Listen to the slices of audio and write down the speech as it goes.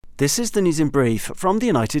This is the news in brief from the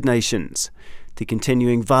United Nations. The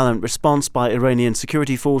continuing violent response by Iranian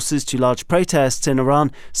security forces to large protests in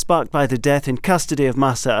Iran, sparked by the death in custody of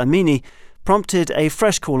Mahsa Amini, prompted a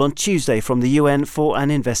fresh call on Tuesday from the UN for an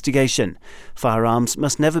investigation. Firearms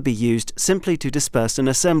must never be used simply to disperse an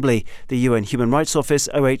assembly, the UN Human Rights Office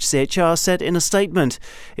 (UNHCR) said in a statement.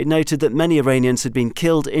 It noted that many Iranians had been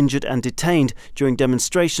killed, injured and detained during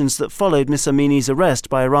demonstrations that followed Ms Amini's arrest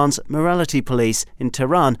by Iran's morality police in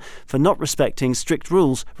Tehran for not respecting strict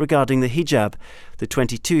rules regarding the hijab. The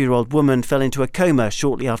 22-year-old woman fell into a coma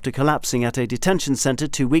shortly after collapsing at a detention centre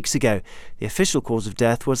 2 weeks ago. The official cause of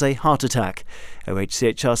death was a heart attack.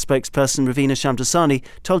 UNHCR spokesperson Ravina Shamdasani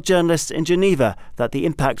told journalists in Geneva that the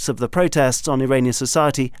impacts of the protests on Iranian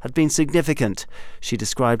society had been significant. She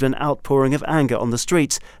described an outpouring of anger on the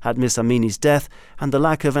streets at Ms Amini's death and the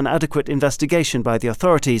lack of an adequate investigation by the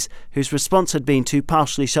authorities, whose response had been to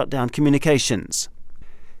partially shut down communications.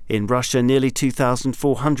 In Russia, nearly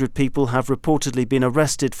 2,400 people have reportedly been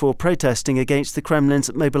arrested for protesting against the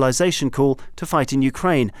Kremlin's mobilisation call to fight in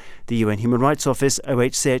Ukraine, the UN Human Rights Office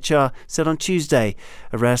 (UNHCR) said on Tuesday.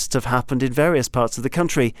 Arrests have happened in various parts of the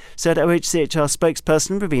country, said UNHCR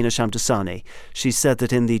spokesperson Ravina Shamdasani. She said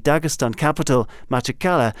that in the Dagestan capital,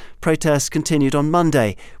 Machakala, protests continued on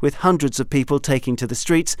Monday, with hundreds of people taking to the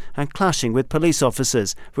streets and clashing with police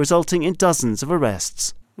officers, resulting in dozens of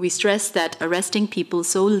arrests. We stress that arresting people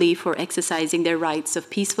solely for exercising their rights of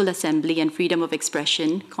peaceful assembly and freedom of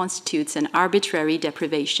expression constitutes an arbitrary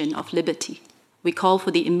deprivation of liberty. We call for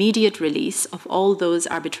the immediate release of all those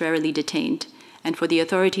arbitrarily detained and for the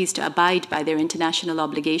authorities to abide by their international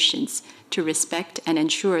obligations to respect and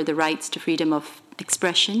ensure the rights to freedom of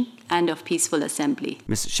expression and of peaceful assembly.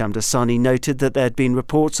 Ms Shamdasani noted that there had been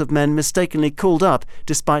reports of men mistakenly called up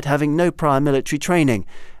despite having no prior military training,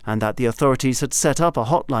 and that the authorities had set up a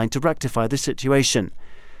hotline to rectify the situation.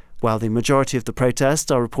 While the majority of the protests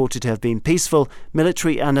are reported to have been peaceful,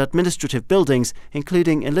 military and administrative buildings,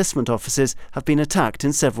 including enlistment offices, have been attacked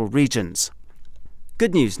in several regions.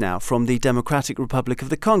 Good news now from the Democratic Republic of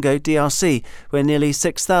the Congo, DRC, where nearly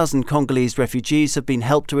 6,000 Congolese refugees have been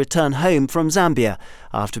helped to return home from Zambia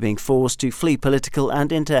after being forced to flee political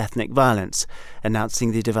and inter-ethnic violence.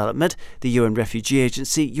 Announcing the development, the UN Refugee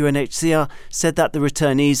Agency, UNHCR, said that the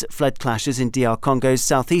returnees fled clashes in DR Congo's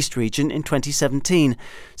southeast region in 2017.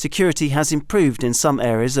 Security has improved in some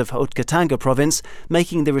areas of Haut-Katanga province,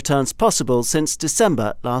 making the returns possible since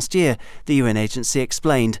December last year, the UN agency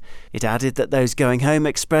explained. It added that those going home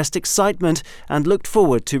expressed excitement and looked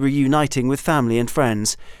forward to reuniting with family and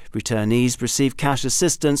friends. Returnees receive cash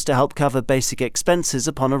assistance to help cover basic expenses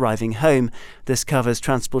upon arriving home. This covers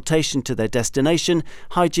transportation to their destination,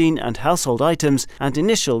 hygiene and household items, and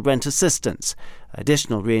initial rent assistance.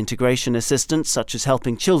 Additional reintegration assistance, such as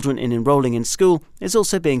helping children in enrolling in school, is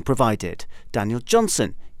also being provided. Daniel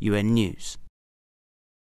Johnson, UN News.